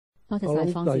多謝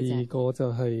晒方小姐。第二個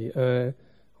就係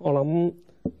我諗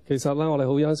其實咧，我哋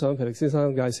好欣賞皮力先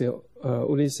生介紹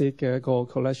Ulysses 嘅一個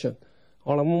collection。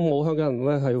我諗冇香港人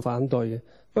咧係要反對嘅。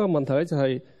不過問題咧就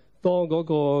係、當嗰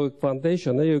個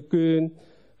foundation 咧要捐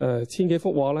千幾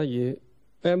幅畫咧，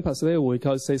而 Empress 咧要回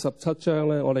購47張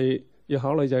咧，我哋要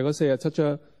考慮就係嗰47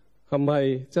張係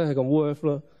咪真係咁 worth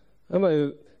咯？因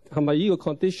為係咪呢個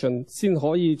condition 先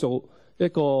可以做一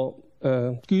個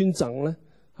捐贈咧？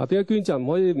點解捐贈唔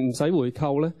可以唔使回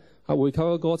購咧？回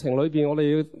購嘅過程裏邊，我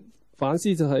哋要反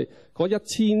思就係嗰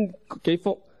1000幾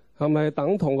幅係咪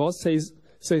等同嗰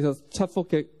47幅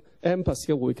嘅 Empress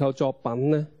嘅回購作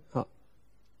品咧？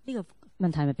呢個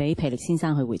問題係咪俾皮力先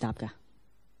生去回答㗎？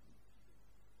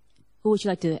 Who would you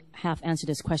like to have answer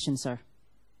this question, sir?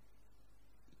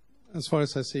 As far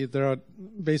as I see, there are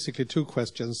basically two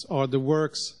questions. Are the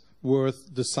works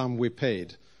worth the sum we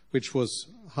paid, which was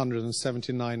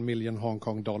 179 million Hong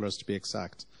Kong dollars to be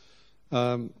exact?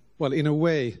 Well, in a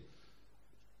way,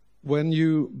 when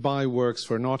you buy works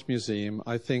for an art museum,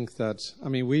 I think that, I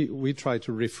mean, we try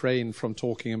to refrain from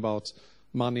talking about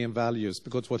money and values,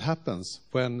 because what happens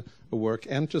when a work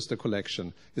enters the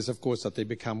collection is, of course, that they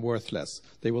become worthless.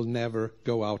 They will never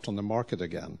go out on the market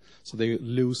again. So they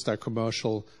lose their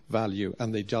commercial value,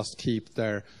 and they just keep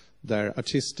their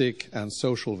artistic and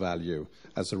social value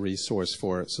as a resource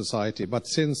for society. But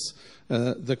since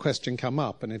the question came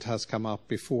up, and it has come up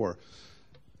before,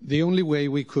 the only way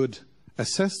we could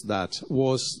assess that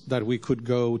was that we could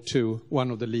go to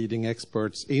one of the leading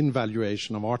experts in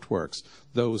valuation of artworks,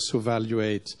 those who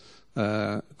evaluate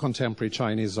contemporary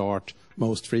Chinese art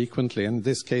most frequently. In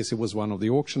this case, it was one of the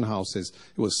auction houses.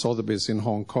 It was Sotheby's in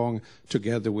Hong Kong,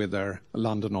 together with their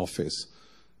London office,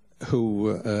 who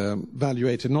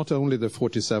evaluated not only the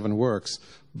 47 works,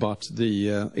 but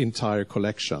the entire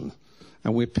collection.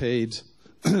 And we paid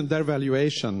their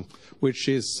valuation, which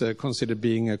is considered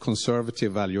being a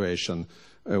conservative valuation,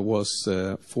 was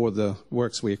for the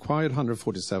works we acquired,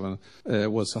 147,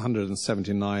 was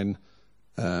 179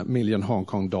 million Hong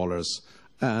Kong dollars.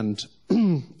 And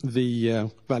the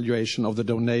valuation of the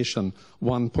donation,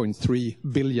 1.3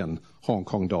 billion Hong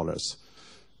Kong dollars.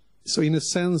 So in a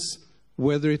sense,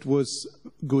 whether it was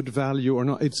good value or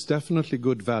not, it's definitely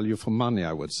good value for money,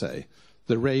 I would say.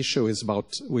 The ratio is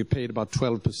about, we paid about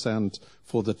 12%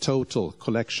 for the total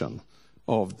collection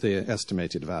of the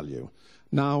estimated value.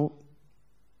 Now,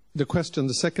 the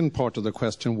second part of the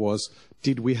question was,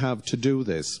 did we have to do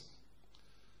this?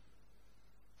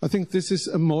 I think this is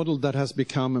a model that has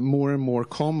become more and more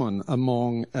common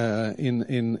among,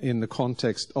 in the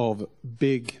context of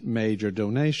big major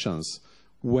donations.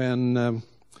 When,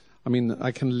 I mean,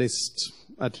 I can list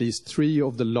at least 3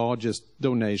 of the largest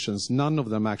donations, none of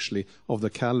them actually of the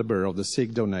caliber of the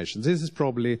SIG donations. This is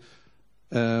probably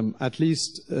at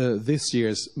least this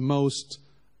year's most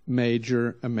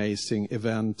major, amazing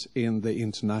event in the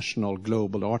international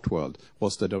global art world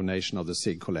was the donation of the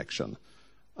SIG collection.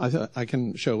 I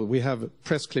can show, we have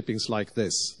press clippings like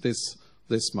this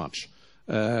much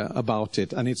about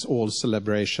it, and it's all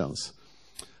celebrations.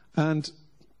 And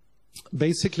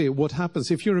basically what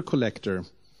happens, if you're a collector,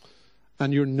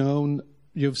 and you're known,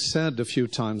 you've said a few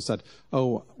times that,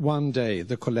 oh, one day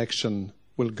the collection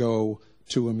will go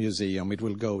to a museum, it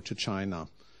will go to China.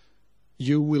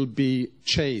 You will be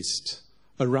chased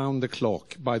around the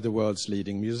clock by the world's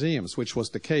leading museums, which was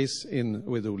the case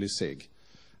with Uli Sig.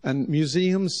 And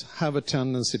museums have a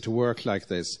tendency to work like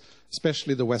this,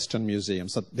 especially the Western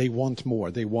museums, that they want more,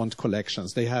 they want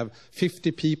collections. They have 50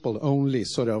 people only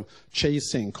sort of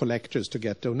chasing collectors to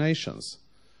get donations.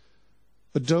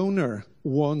 A donor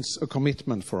wants a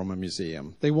commitment from a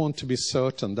museum. They want to be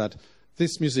certain that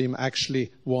this museum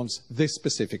actually wants this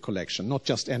specific collection, not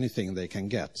just anything they can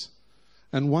get.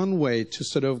 And one way to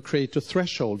sort of create a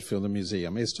threshold for the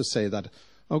museum is to say that,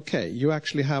 okay, you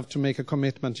actually have to make a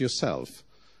commitment yourself.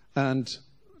 And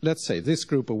let's say this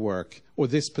group of work or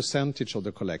this percentage of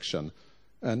the collection,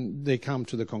 and they come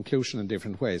to the conclusion in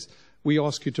different ways. We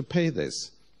ask you to pay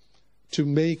this, to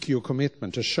make your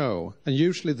commitment, to show. And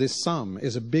usually this sum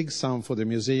is a big sum for the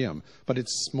museum, but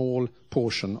it's a small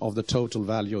portion of the total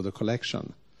value of the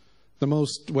collection. The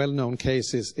most well-known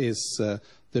case is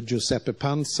the Giuseppe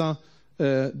Panza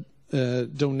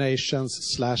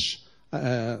donations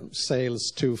 /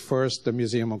 sales to first the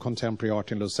Museum of Contemporary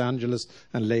Art in Los Angeles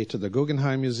and later the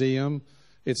Guggenheim Museum.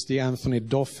 It's the Anthony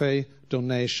Doffey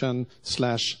donation /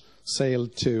 sale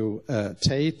to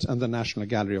Tate and the National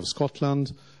Gallery of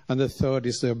Scotland. And the third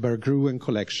is the Berggruen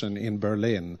collection in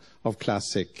Berlin of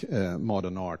classic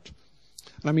modern art.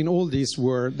 And I mean, all these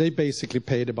they basically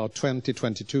paid about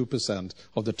 22%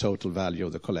 of the total value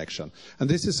of the collection. And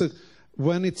this is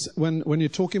when you're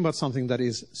talking about something that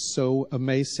is so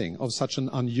amazing, of such an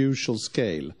unusual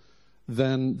scale,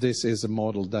 then this is a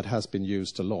model that has been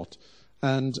used a lot.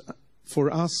 And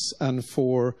for us and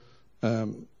for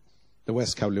the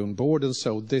West Kowloon board and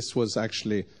so, this was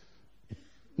actually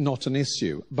not an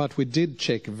issue. But we did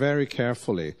check very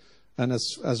carefully, and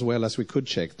as well as we could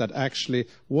check, that actually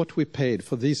what we paid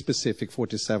for these specific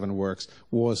 47 works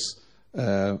was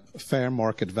fair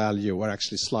market value, or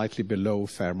actually slightly below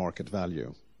fair market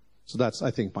value. So that's,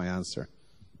 I think, my answer.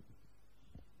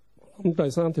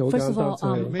 First of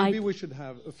all, maybe we should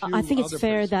have a few I think it's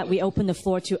fair that we places. open the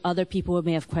floor to other people who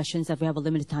may have questions, that we have a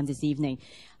limited time this evening.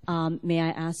 May I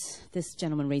ask this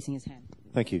gentleman raising his hand?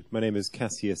 Thank you. My name is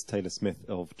Cassius Taylor-Smith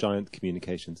of Giant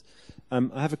Communications.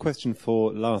 I have a question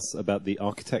for Lars about the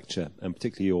architecture, and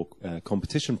particularly your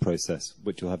competition process,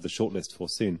 which you'll have the shortlist for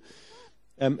soon.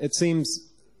 It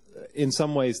seems, in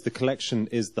some ways, the collection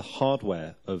is the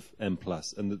hardware of M+,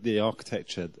 and that the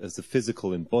architecture as the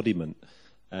physical embodiment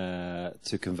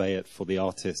to convey it for the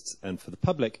artists and for the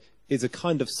public is a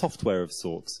kind of software of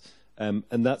sorts. And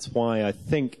that's why I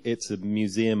think it's a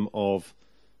museum of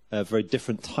a very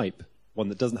different type, one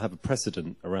that doesn't have a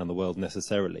precedent around the world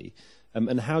necessarily.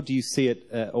 And how do you see it,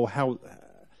 or how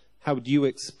do you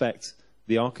expect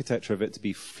the architecture of it to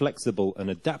be flexible and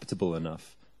adaptable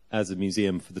enough as a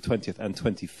museum for the 20th and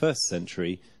 21st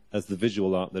century, as the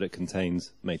visual art that it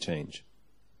contains may change?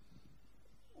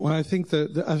 Well, I think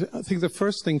the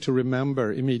first thing to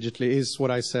remember immediately is what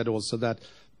I said also, that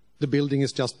the building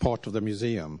is just part of the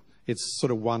museum. It's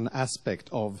sort of one aspect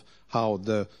of how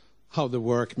the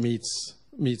work meets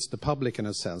the public in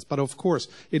a sense. But of course,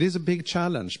 it is a big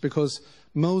challenge, because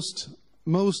most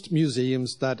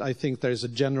museums that I think there is a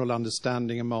general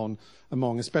understanding among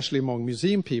especially among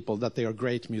museum people, that they are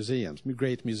great museums,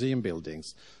 great museum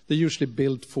buildings. They're usually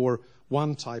built for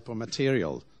one type of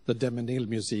material, the Demenil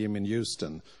Museum in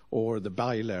Houston, or the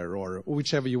Beiler, or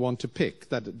whichever you want to pick,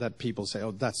 that people say,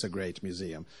 oh, that's a great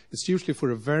museum. It's usually for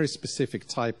a very specific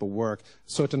type of work,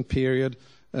 certain period,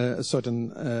 a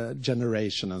certain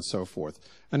generation, and so forth.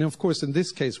 And of course, in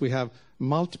this case, we have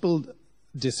multiple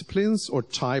disciplines or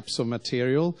types of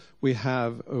material. We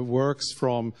have works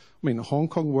from, Hong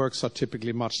Kong works are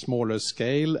typically much smaller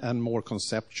scale and more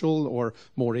conceptual or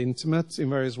more intimate in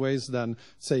various ways than,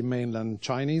 say, mainland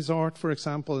Chinese art, for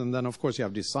example. And then, of course, you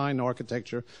have design,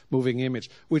 architecture, moving image,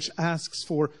 which asks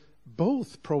for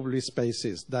both probably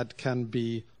spaces that can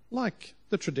be like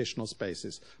the traditional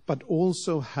spaces, but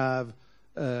also have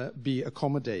be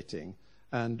accommodating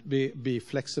and be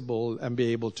flexible and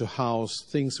be able to house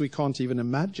things we can't even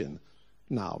imagine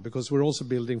now, because we're also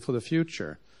building for the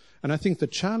future. And I think the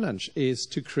challenge is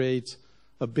to create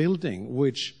a building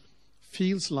which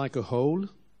feels like a whole,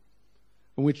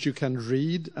 in which you can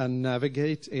read and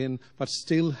navigate in, but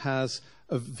still has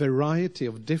a variety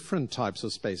of different types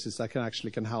of spaces that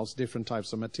can house different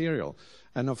types of material.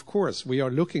 And of course, we are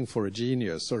looking for a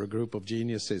genius or a group of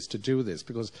geniuses to do this,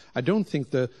 because I don't think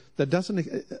there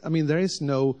is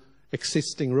no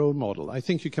existing role model. I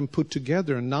think you can put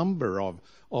together a number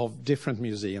of different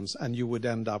museums, and you would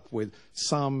end up with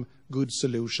some good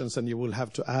solutions, and you will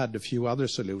have to add a few other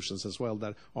solutions as well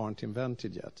that aren't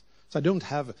invented yet. So I don't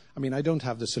have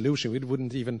the solution. We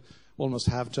wouldn't even almost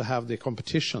have to have the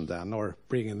competition then, or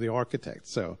bring in the architect.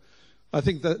 So I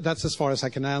think that's as far as I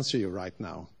can answer you right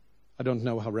now. I don't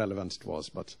know how relevant it was,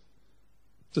 but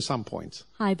to some point.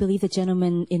 I believe the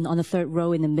gentleman on the third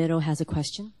row in the middle has a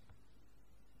question.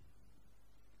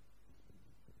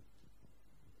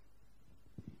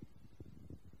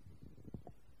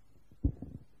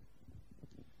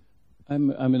 I'm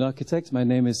an architect. My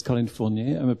name is Colin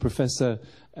Fournier. I'm a professor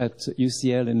at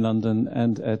UCL in London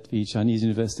and at the Chinese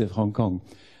University of Hong Kong.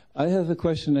 I have a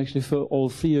question actually for all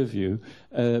three of you,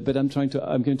 but I'm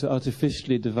going to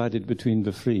artificially divide it between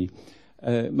the three.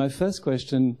 My first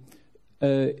question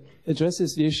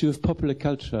addresses the issue of popular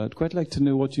culture. I'd quite like to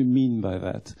know what you mean by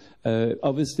that.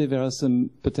 Obviously, there are some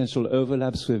potential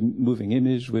overlaps with moving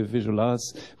image, with visual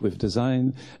arts, with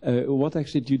design. What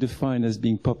actually do you define as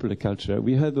being popular culture?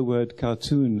 We heard the word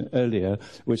cartoon earlier,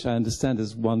 which I understand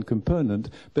is one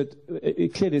component, but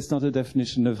clearly it's not a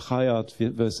definition of high art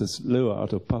versus low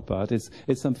art or pop art. It's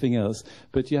something else,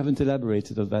 but you haven't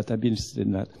elaborated on that. I'd be interested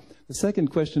in that. The second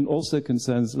question also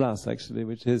concerns Lars, actually,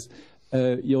 which is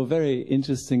your very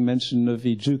interesting mention of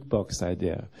the jukebox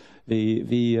idea,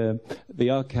 the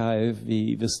archive,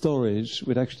 the storage,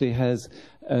 which actually has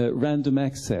random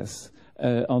access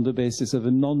on the basis of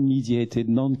a non-mediated,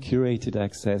 non-curated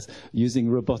access using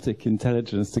robotic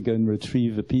intelligence to go and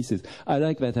retrieve the pieces. I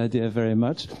like that idea very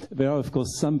much. There are, of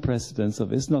course, some precedents of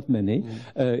this, not many.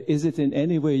 Is it in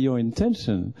any way your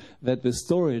intention that the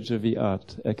storage of the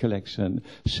art collection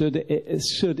should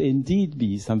indeed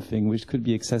be something which could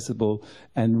be accessible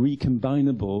and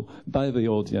recombinable by the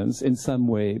audience in some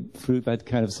way through that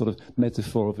kind of sort of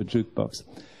metaphor of a jukebox?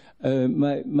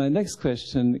 My next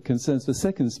question concerns the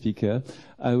second speaker.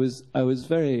 I was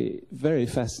very, very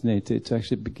fascinated to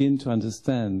actually begin to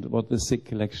understand what the SIG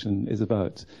collection is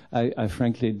about. I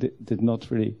frankly did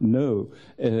not really know,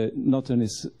 not only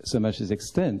so much its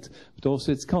extent, but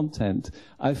also its content.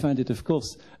 I find it, of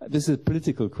course, this is a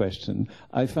political question.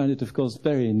 I find it, of course,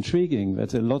 very intriguing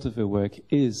that a lot of the work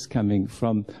is coming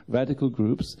from radical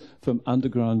groups, from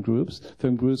underground groups,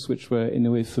 from groups which were in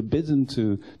a way forbidden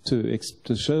to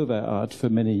show their art for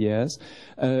many years.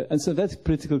 And so that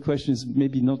political question is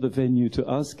maybe not the venue to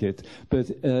ask it, but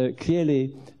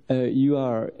clearly you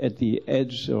are at the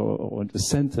edge or at the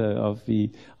center of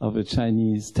a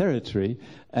Chinese territory.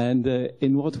 And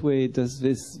in what way does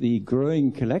the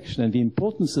growing collection and the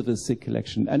importance of the SIG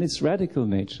collection and its radical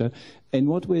nature, in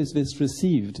what way is this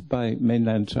received by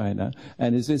mainland China?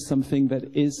 And is this something that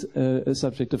is a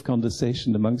subject of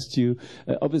conversation amongst you?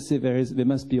 Obviously, there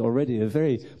must be already a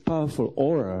very powerful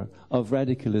aura of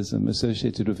radicalism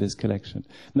associated with this collection.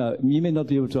 Now, you may not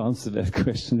be able to answer that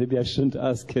question. Maybe I shouldn't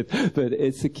ask it, but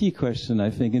it's a key question, I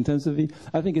think, in terms of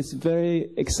I think it's very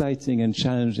exciting and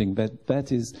challenging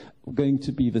that is going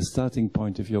to be the starting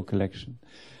point of your collection.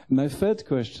 My third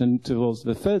question towards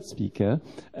the third speaker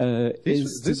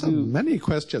is... These are many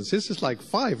questions. This is like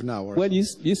 5 now. Well,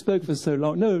 you spoke for so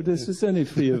long. No, this is only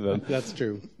 3 of them. That's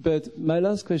true. But my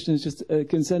last question is just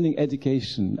concerning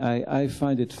education. I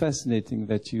find it fascinating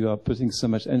that you are putting so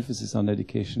much emphasis on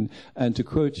education, and to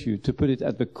quote you, to put it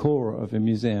at the core of a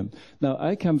museum. Now,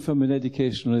 I come from an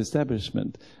educational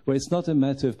establishment where it's not a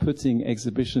matter of putting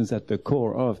exhibitions at the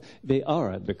core of. They are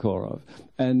at the core of.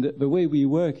 And the way we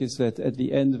work is that at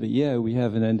the end of the year, we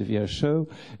have an end-of-year show,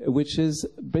 which is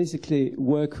basically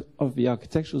work of the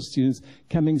architectural students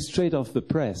coming straight off the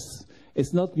press.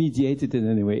 It's not mediated in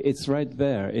any way. It's right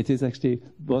there. It is actually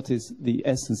what is the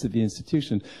essence of the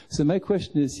institution. So my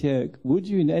question is here, would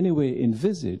you in any way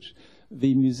envisage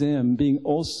the museum being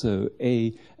also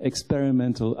a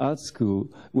experimental art school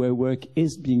where work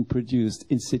is being produced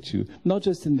in situ, not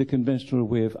just in the conventional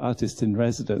way of artist in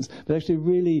residence, but actually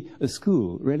really a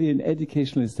school, really an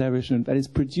educational establishment that is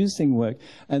producing work,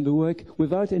 and the work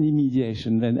without any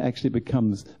mediation then actually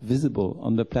becomes visible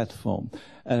on the platform.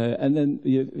 And then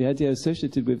the idea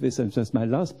associated with this, and just my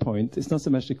last point, it's not so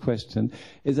much a question,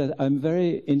 is that I'm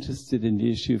very interested in the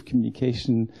issue of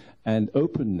communication and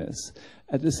openness.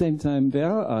 At the same time, there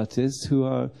are artists who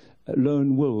are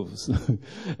lone wolves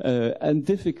and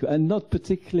difficult and not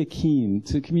particularly keen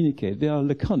to communicate. They are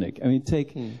laconic. I mean,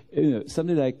 take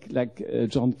somebody like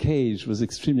John Cage was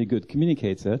extremely good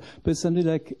communicator, but somebody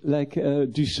like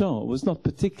Duchamp was not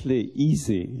particularly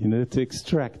easy, to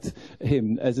extract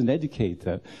him as an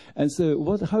educator. And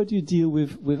so, how do you deal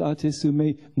with artists who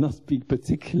may not be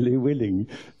particularly willing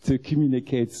to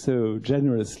communicate so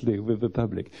generously with the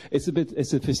public? It's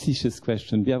a facetious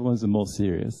question. The other ones are more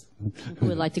serious. Who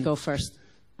would like to go first?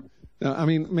 I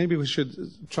mean, maybe we should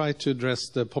try to address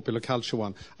the popular culture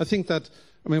one. I think that,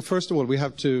 first of all, we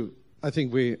have to, I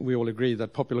think we all agree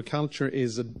that popular culture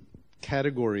is a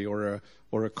category or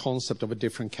a concept of a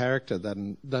different character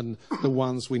than the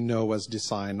ones we know as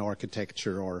design,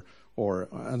 architecture, or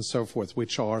and so forth,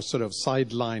 which are sort of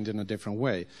sidelined in a different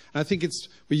way. And I think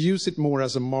we use it more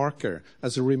as a marker,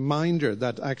 as a reminder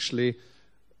that actually,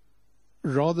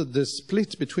 rather the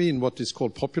split between what is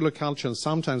called popular culture and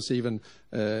sometimes even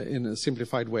in a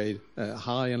simplified way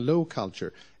high and low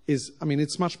culture is,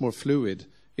 it's much more fluid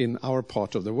in our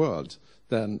part of the world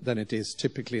than it is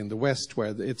typically in the West,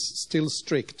 where it's still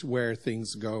strict where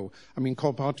things go.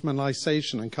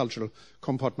 Compartmentalization and cultural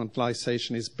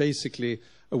compartmentalization is basically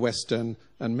a Western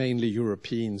and mainly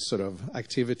European sort of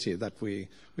activity that we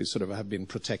sort of have been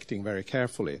protecting very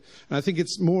carefully. And I think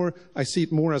I see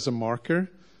it more as a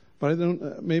marker. But I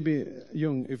don't. Maybe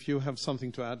Jung, if you have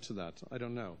something to add to that, I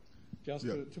don't know. Just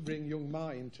to bring Jung Ma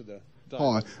into the.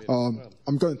 Hi,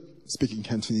 I'm going to speak in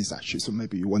Cantonese actually, so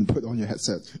maybe you want to put on your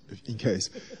headset in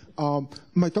case. 唔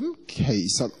係咁，其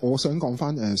實我想講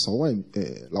翻所謂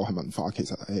流行文化，其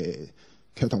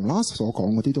實同 Lars 所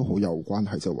講嗰啲都好有關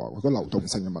係，就係話個流動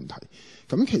性嘅問題。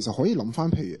咁其實可以諗翻，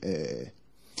譬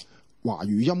如華語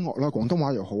音樂啦，廣東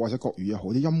話又好，或者國語又好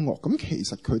啲音樂，咁其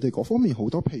實佢哋嗰方面好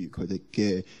多，譬如佢哋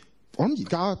嘅。我諗而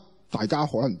家大家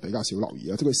可能比較少留意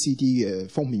啊，即係個 CD 嘅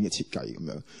封面嘅設計咁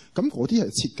樣。咁嗰啲係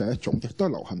設計一種，亦都係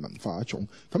流行文化一種。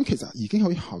咁其實已經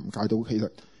可以涵蓋到其實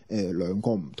兩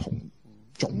個唔同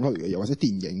種類嘅，又或者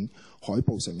電影海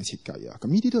報上嘅設計啊。咁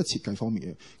呢啲都係設計方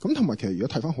面嘅。咁同埋其實如果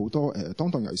睇翻好多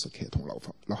當代藝術，其實同流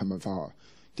行文化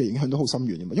嘅影響都好深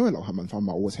遠嘅嘛。因為流行文化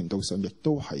某個程度上亦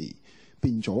都係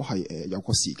變咗係有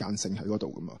個時間性喺嗰度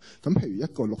噶嘛。咁譬如一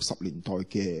個60年代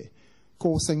嘅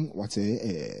歌星或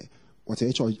者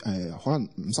再可能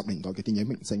50年代嘅電影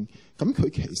明星，咁佢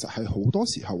其實係好多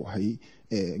時候喺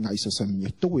藝術上面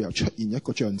亦都會有出現一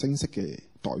個象徵式嘅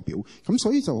代表。咁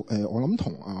所以就我諗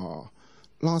同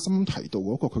拉森提到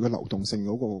嗰個佢嘅流動性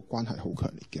嗰個關係好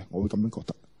強烈嘅，我會咁樣覺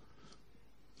得。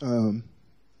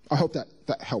I hope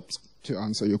that helps to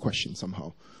answer your question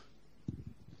somehow.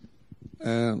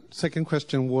 Second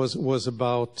question was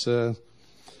about the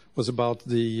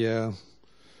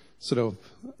sort of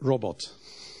robot,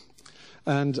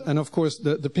 and of course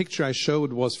the picture I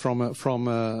showed was from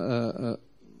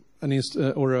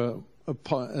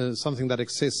something that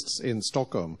exists in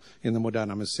Stockholm in the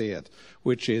Moderna Museet,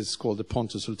 which is called the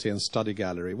Pontus Hultén Study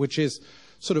Gallery, which is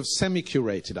sort of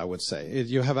semi-curated, I would say.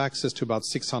 You have access to about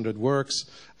 600 works,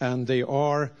 and they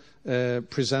are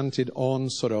presented on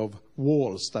sort of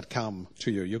walls that come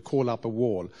to you. You call up a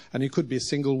wall, and it could be a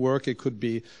single work, it could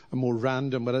be a more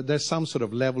random, but there's some sort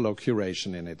of level of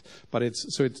curation in it. But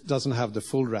so it doesn't have the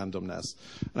full randomness.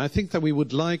 And I think that we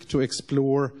would like to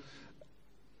explore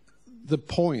the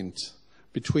point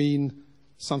between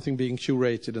something being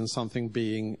curated and something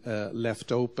being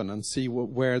left open, and see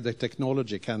where the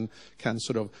technology can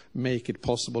sort of make it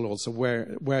possible, also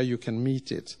where you can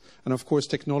meet it. And of course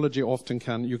technology often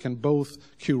you can both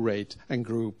curate and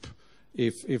group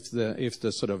if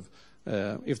the sort of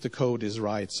if the code is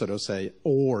right, so to say,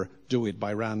 or do it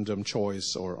by random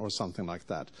choice or something like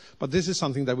that. But this is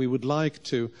something that we would like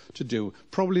to do.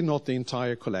 Probably not the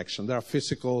entire collection. There are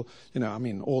physical, I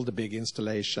mean, all the big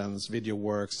installations, video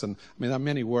works, and I mean, there are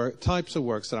many types of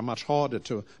works that are much harder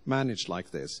to manage like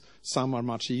this. Some are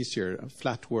much easier,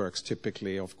 flat works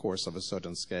typically, of course, of a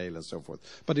certain scale and so forth.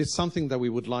 But it's something that we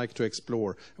would like to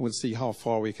explore, and we'll see how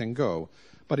far we can go.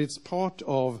 But it's part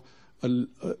of a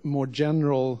more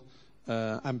general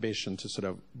ambition to sort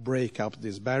of break up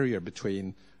this barrier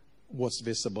between what's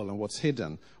visible and what's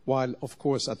hidden, while of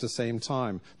course at the same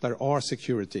time there are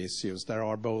security issues. There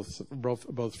are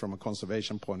both from a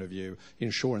conservation point of view,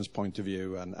 insurance point of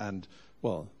view, and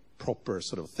well, proper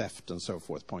sort of theft and so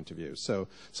forth point of view. So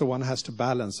one has to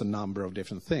balance a number of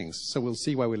different things. So we'll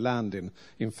see where we land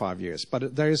in 5 years.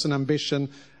 But there is an ambition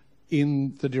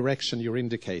in the direction you're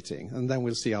indicating, and then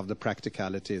we'll see how the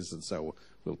practicalities and so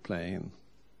will play in.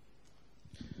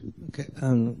 OK，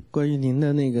 关于您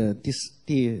的那个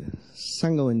第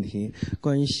三个问题，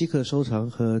关于稀客收藏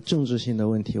和政治性的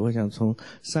问题，我想从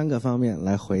3个方面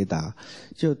来回答。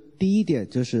就第一点，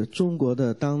就是中国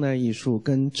的当代艺术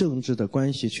跟政治的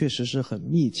关系确实是很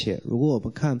密切。如果我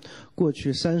们看过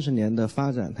去30年的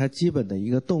发展，它基本的一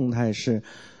个动态是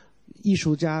艺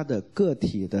术家的个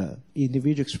体的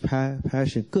individual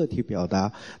expression 个体表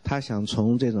达，他想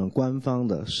从这种官方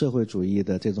的社会主义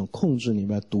的这种控制里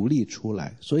面独立出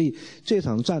来。所以这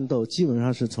场战斗基本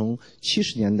上是从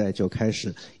70年代就开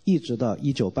始，一直到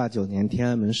1989年天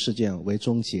安门事件为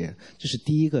终结，这是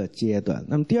第一个阶段。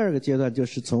那么第二个阶段就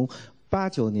是从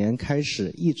89年开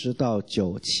始一直到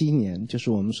97年，就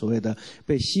是我们所谓的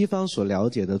被西方所了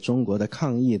解的中国的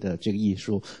抗议的这个艺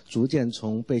术，逐渐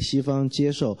从被西方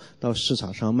接受到市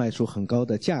场上卖出很高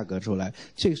的价格出来。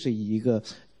这个是一个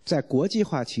在国际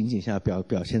化情景下表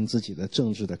现自己的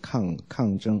政治的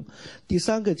抗争。第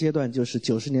3个阶段就是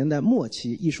90年代末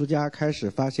期，艺术家开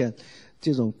始发现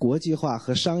这种国际化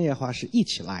和商业化是一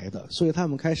起来的，所以他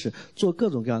们开始做各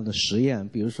种各样的实验，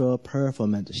比如说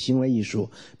performance 行为艺术，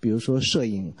比如说摄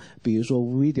影，比如说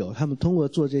video， 他们通过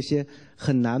做这些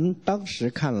当时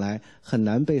看来很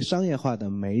难被商业化的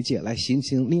媒介来形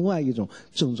成另外一种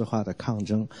政治化的抗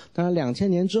争。当然2000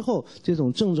年之后，这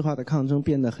种政治化的抗争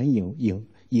变得很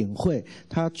隐晦，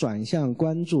它转向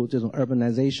关注这种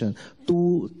urbanization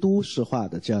都市化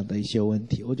的这样的一些问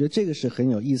题。我觉得这个是很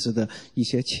有意思的一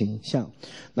些倾向。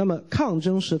那么抗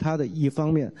争是它的一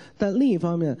方面，但另一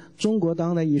方面，中国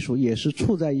当代艺术也是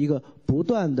处在一个不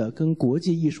断的跟国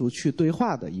际艺术去对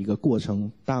话的一个过程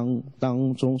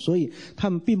当中，所以他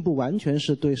们并不完全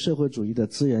是对社会主义的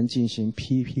资源进行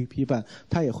批判，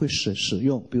他也会使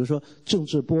用，比如说政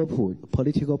治波普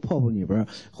political pop 里边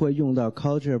会用到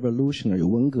culture evolutionary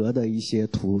文革的一些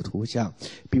图像，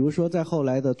比如说在后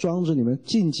来的装置里面，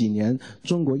近几年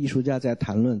中国艺术家在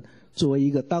谈论作为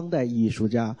一个当代艺术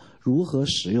家如何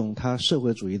使用他社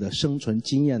会主义的生存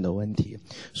经验的问题。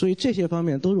所以这些方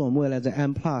面都是我们未来在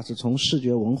M+ 从视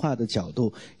觉文化的角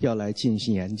度要来进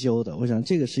行研究的。我想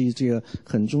这个是这个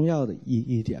很重要的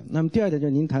一点。那么第二点就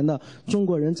是您谈到中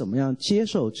国人怎么样接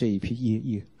受这一批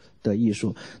艺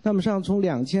术。那么实际上从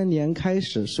2000年开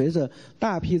始，随着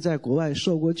大批在国外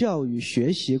受过教育、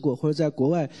学习过或者在国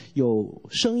外有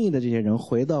生意的这些人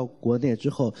回到国内之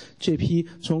后，这批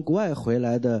从国外回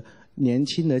来的年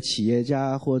轻的企业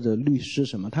家或者律师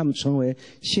什么，他们成为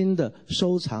新的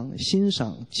收藏、欣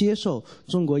赏、接受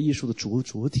中国艺术的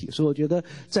主体。所以我觉得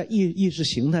在意识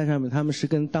形态上面，他们是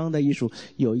跟当代艺术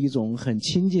有一种很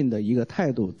亲近的一个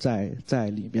态度在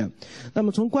里边。那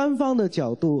么从官方的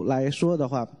角度来说的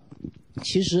话，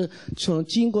其实从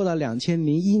经过了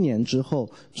2001年之后，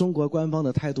中国官方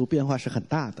的态度变化是很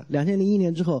大的。2001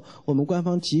年之后，我们官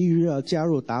方急于要加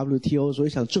入 WTO， 所以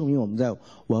想证明我们在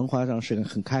文化上是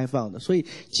很开放的。所以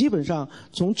基本上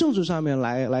从政治上面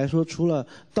来说，除了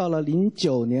到了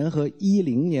09年和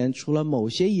10年，除了某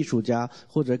些艺术家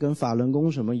或者跟法轮功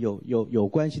什么有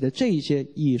关系的这一些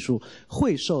艺术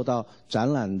会受到展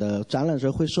览时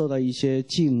候会受到一些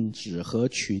禁止和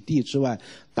取缔之外，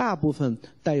大部分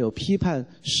带有批判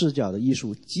视角的艺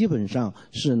术基本上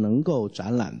是能够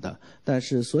展览的。但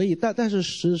是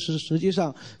实际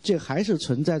上这还是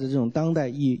存在着这种当代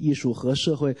艺术和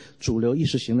社会主流意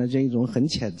识形态这一种很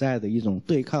潜在的一种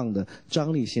对抗的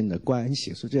张力性的关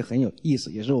系，所以这很有意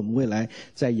思，也是我们未来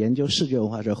在研究视觉文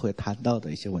化时候会谈到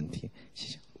的一些问题。谢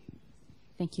谢。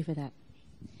Thank you for that.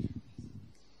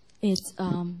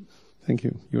 Thank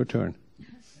you. Your turn.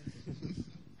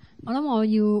 我諗我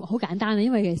要好簡單啦，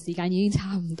因為其實時間已經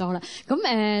差唔多啦。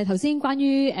咁頭先關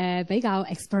於比較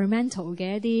experimental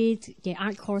嘅一啲嘅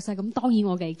art course 咁當然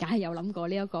我哋梗係有諗過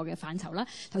呢一個嘅範疇啦。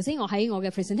頭先我喺我嘅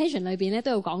presentation 裏邊咧都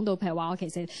有講到，譬如話我其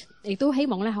實亦都希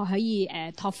望咧我可以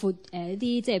拓闊一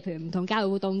啲即係譬如唔同教育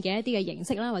活動嘅一啲嘅形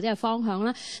式啦，或者係方向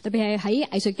啦。特別係喺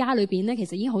藝術家裏邊咧，其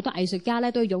實已經好多藝術家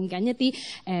咧都用緊一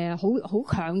啲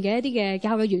好強嘅一啲嘅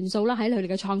教育嘅元素啦，喺佢哋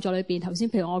嘅創作裏邊。頭先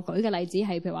譬如我舉嘅例子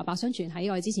係譬如話白雙全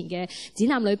喺我之前嘅展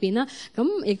覽裏邊啦，咁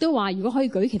亦都話如果可以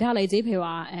舉其他例子，譬如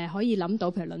話可以諗到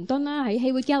譬如倫敦啦，喺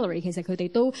Hayward Gallery 其實佢哋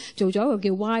都做咗一個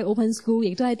叫 Wide Open School，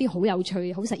 亦都係一啲好有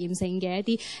趣、好實驗性嘅一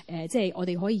啲即係我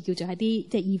哋可以叫做一啲即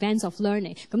係 events of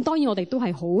learning。咁當然我哋都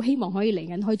係好希望可以嚟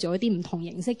緊可以做一啲唔同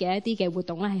形式嘅一啲嘅活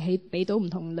動啦，係俾到唔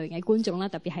同類型嘅觀眾啦，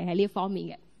特別係喺呢一方面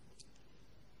嘅。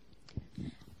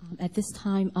At this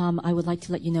time, I would like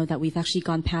to let you know that we've actually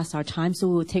gone past our time, so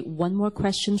we'll take one more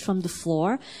question from the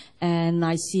floor. And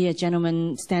I see a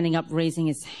gentleman standing up, raising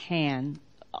his hand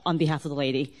on behalf of the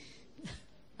lady.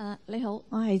 你好，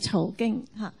我係曹經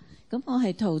嚇，咁我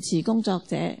係陶瓷工作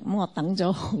者，咁我等咗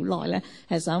好耐咧，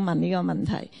係想問呢個問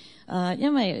題。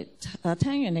因為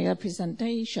聽完你嘅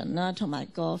presentation 啦，同埋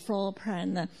個 floor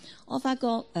plan 咧，我發覺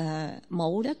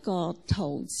冇一個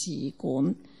陶瓷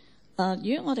館。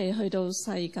如果我哋去到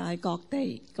世界各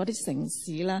地嗰啲城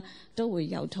市咧，都會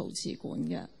有陶瓷館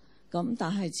嘅。咁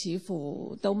但係似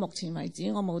乎到目前為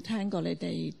止，我冇聽過你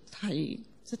哋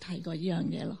提過呢樣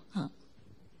嘢咯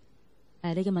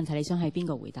嚇。呢個問題你想係邊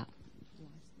個回答？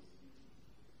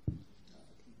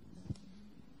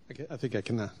 Okay, I think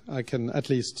I can at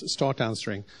least start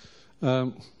answering.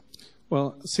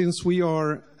 Well, since we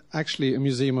are actually a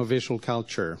museum of visual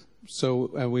culture, so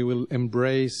we will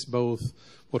embrace both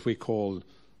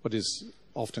what is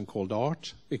often called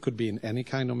art. It could be in any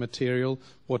kind of material,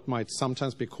 what might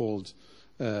sometimes be called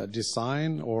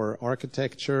design or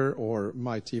architecture, or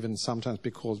might even sometimes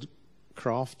be called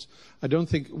craft. I don't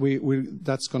think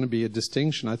that's going to be a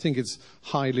distinction. I think it's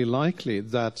highly likely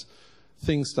that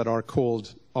things that are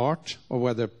called art, or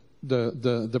whether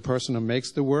the person who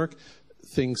makes the work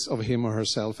thinks of him or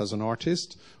herself as an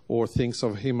artist, or thinks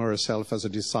of him or herself as a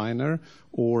designer,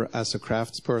 or as a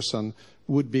craftsperson,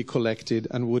 would be collected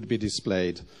and would be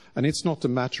displayed. And it's not a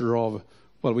matter of,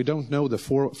 well, we don't know the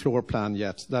floor plan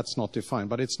yet, that's not defined,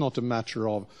 but it's not a matter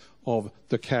of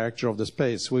the character of the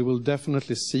space. We will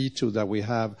definitely see to that we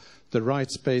have the right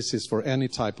spaces for any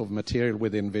type of material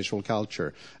within visual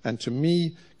culture. And to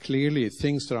me, clearly,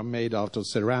 things that are made out of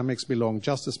ceramics belong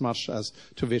just as much as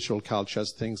to visual culture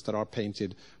as things that are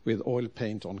painted with oil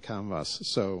paint on canvas.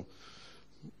 So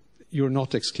you're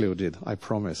not excluded, I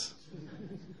promise.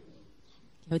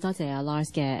 好多謝阿 Lars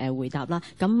嘅回答啦。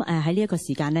咁喺呢一個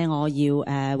時間呢，我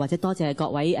要或者多謝各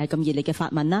位咁熱烈嘅發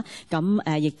問啦。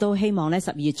咁亦都希望呢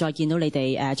12月再見到你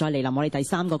哋再嚟臨我哋第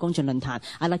3個公眾論壇。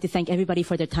I'd like to thank everybody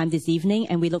for their time this evening,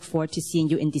 and we look forward to seeing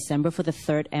you in December for the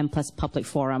 3rd M+ Public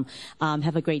Forum.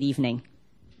 Have a great evening.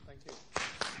 Thank you.